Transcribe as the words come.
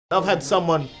I've had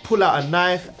someone pull out a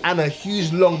knife and a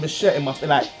huge long machete in my face.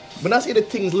 Like, when I say the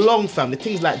thing's long, fam, the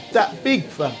thing's like that big,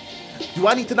 fam. Do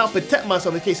I need to now protect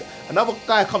myself in case another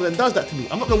guy comes and does that to me?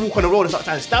 I'm not gonna walk on the road and start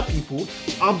trying to stab people.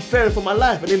 I'm fearing for my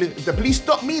life. And then if the police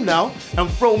stop me now and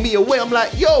throw me away, I'm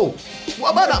like, yo,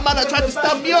 what about that man that tried to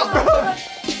stab me up, bro?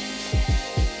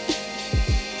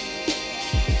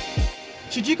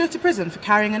 Should you go to prison for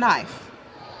carrying a knife?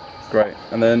 Great,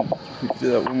 and then we can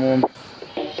do that one more.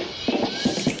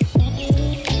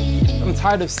 I'm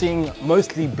tired of seeing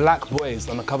mostly black boys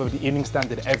on the cover of the Evening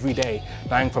Standard every day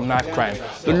dying from knife crime.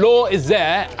 The law is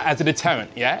there as a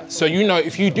deterrent, yeah? So you know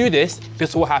if you do this,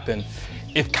 this will happen.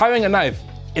 If carrying a knife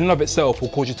in and of itself will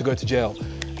cause you to go to jail,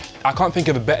 I can't think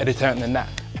of a better deterrent than that.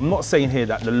 I'm not saying here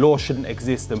that the law shouldn't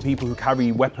exist and people who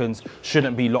carry weapons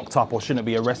shouldn't be locked up or shouldn't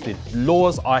be arrested.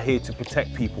 Laws are here to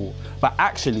protect people, but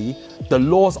actually, the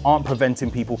laws aren't preventing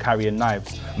people carrying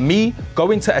knives. Me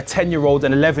going to a 10-year-old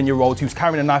and 11-year-old who's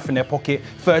carrying a knife in their pocket,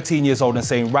 13 years old, and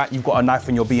saying, right, you've got a knife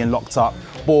and you're being locked up,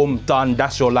 boom, done,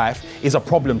 that's your life, is a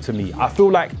problem to me. I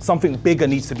feel like something bigger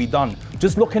needs to be done.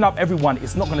 Just locking up everyone,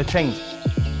 it's not gonna change.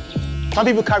 Some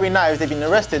people carry knives, they've been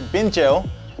arrested, been in jail,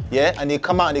 yeah, and they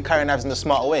come out and they carry knives in a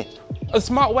smart way. A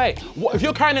smart way? What, if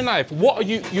you're carrying a knife, what are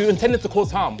you intended to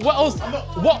cause harm? What else?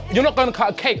 What? You're not going to cut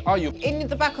a cake, are you? In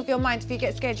the back of your mind, if you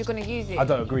get scared, you're going to use it. I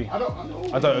don't agree. I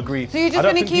don't agree. So you're just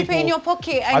going to keep it in your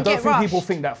pocket and get rushed? I don't think people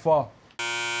think that far.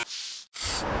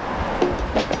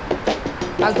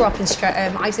 I grew up in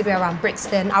Streatham, I used to be around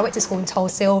Brixton, I went to school in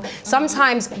Tulse.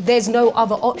 Sometimes there's no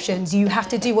other options, you have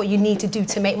to do what you need to do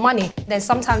to make money. Then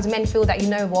sometimes men feel that, you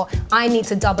know what, I need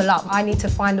to double up, I need to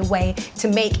find a way to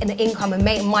make an income and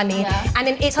make money. Yeah. And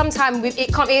then sometimes it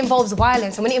involves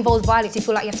violence, and when it involves violence, you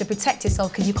feel like you have to protect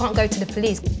yourself because you can't go to the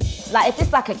police. Like, if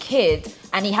it's like a kid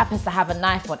and he happens to have a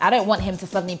knife on, I don't want him to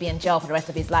suddenly be in jail for the rest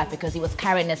of his life because he was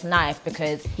carrying this knife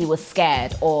because he was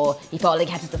scared or he felt like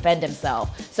he had to defend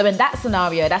himself. So in that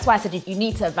scenario, that's why I said you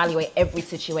need to evaluate every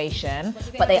situation,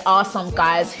 but there are some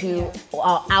guys who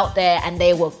are out there and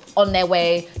they were on their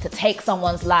way to take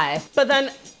someone's life. But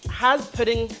then, has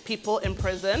putting people in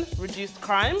prison reduced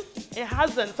crime? It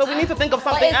hasn't. So we need to think of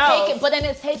something else. But then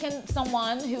it's taken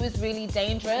someone who is really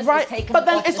dangerous. Right, but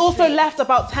then it's also left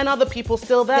about 10 other people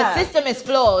still there. The system is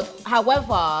flawed.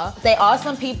 However, there are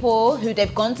some people who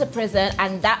they've gone to prison,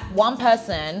 and that one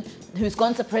person who's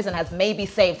gone to prison has maybe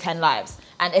saved 10 lives.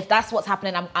 And if that's what's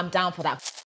happening, I'm down for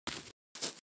that.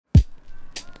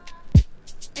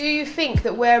 Do you think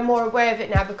that we're more aware of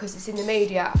it now because it's in the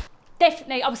media?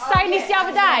 Definitely. I was saying this the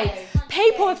other day.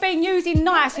 People have been using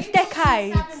knives for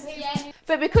decades.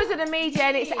 But because of the media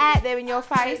and it's out there in your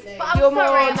face, you're more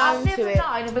known to it.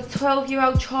 I've never known of a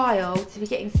 12-year-old child to be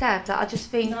getting stabbed. Like, I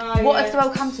just think, what has the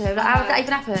world come to? Like, how does that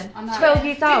even happen? 12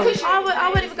 years old. I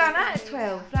wouldn't even go out at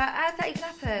 12. Like, how does that even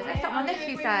happen? That's like my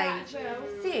nephew's age.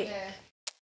 Sick.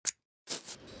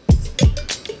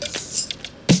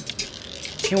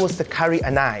 If you was to carry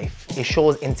a knife, it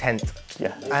shows intent.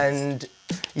 Yeah. And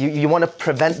you want to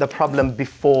prevent the problem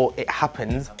before it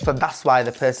happens, so that's why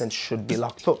the person should be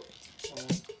locked up.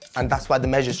 And that's why the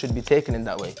measures should be taken in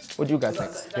that way. What do you guys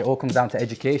think? It all comes down to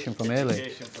education from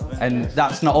early. And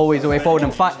that's not always the way forward.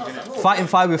 And fighting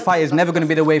fire with fire is never going to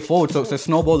be the way forward. So it's a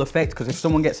snowball effect, because if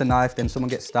someone gets a knife, then someone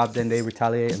gets stabbed, then they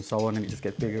retaliate and so on, and it just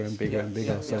gets bigger and bigger and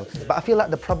bigger. So. But I feel like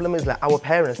the problem is like our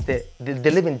parents, they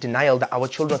live in denial that our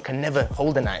children can never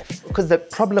hold a knife. Because the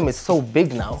problem is so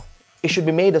big now. It should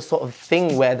be made a sort of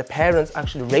thing where the parents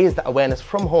actually raise that awareness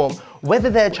from home,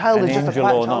 whether their child is just a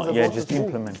quiet child or not. Just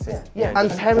implement it. Yeah, and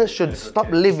parents should stop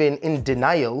living in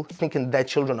denial, thinking their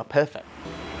children are perfect.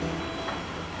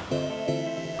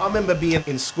 I remember being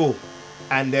in school,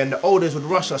 and then the elders would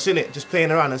rush us, innit, just playing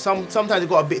around, and sometimes it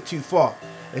got a bit too far.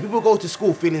 And people go to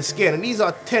school feeling scared, and these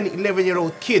are 10,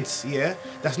 11-year-old kids, yeah,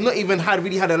 that's not even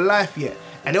really had a life yet.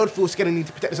 And they would feel scared and need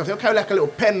to protect themselves. They'll carry like a little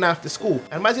pen knife to school.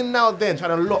 And imagine now then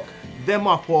trying to lock them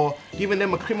up or giving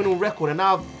them a criminal record, and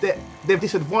now they're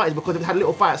disadvantaged because they've had a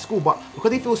little fight at school, but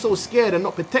because they feel so scared and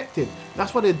not protected,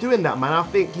 that's why they're doing that, man. I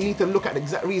think you need to look at the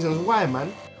exact reasons why,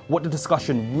 man. What the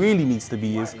discussion really needs to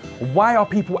be is, why are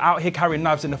people out here carrying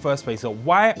knives in the first place? Or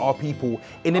why are people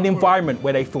in an environment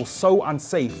where they feel so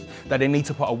unsafe that they need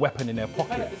to put a weapon in their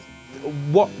pocket?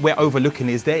 What we're overlooking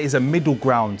is there is a middle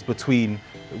ground between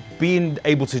being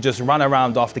able to just run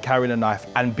around after carrying a knife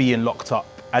and being locked up.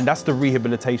 And that's the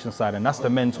rehabilitation side, and that's the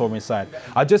mentoring side.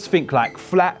 I just think like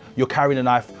flat, you're carrying a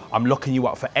knife, I'm locking you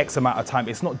up for X amount of time.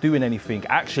 It's not doing anything.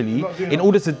 Actually, in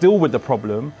order to deal with the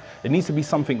problem, there needs to be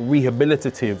something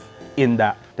rehabilitative in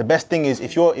that. The best thing is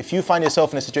if you find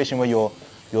yourself in a situation where you're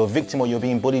a victim or you're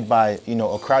being bullied by, you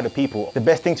know, a crowd of people, the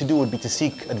best thing to do would be to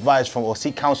seek advice from or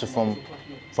seek counsel from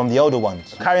from the older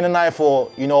ones. Carrying a knife or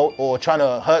trying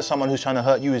to hurt someone who's trying to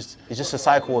hurt you is just a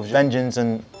cycle of vengeance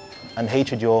and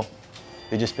hatred you're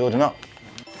just building up.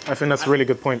 I think that's a really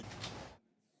good point.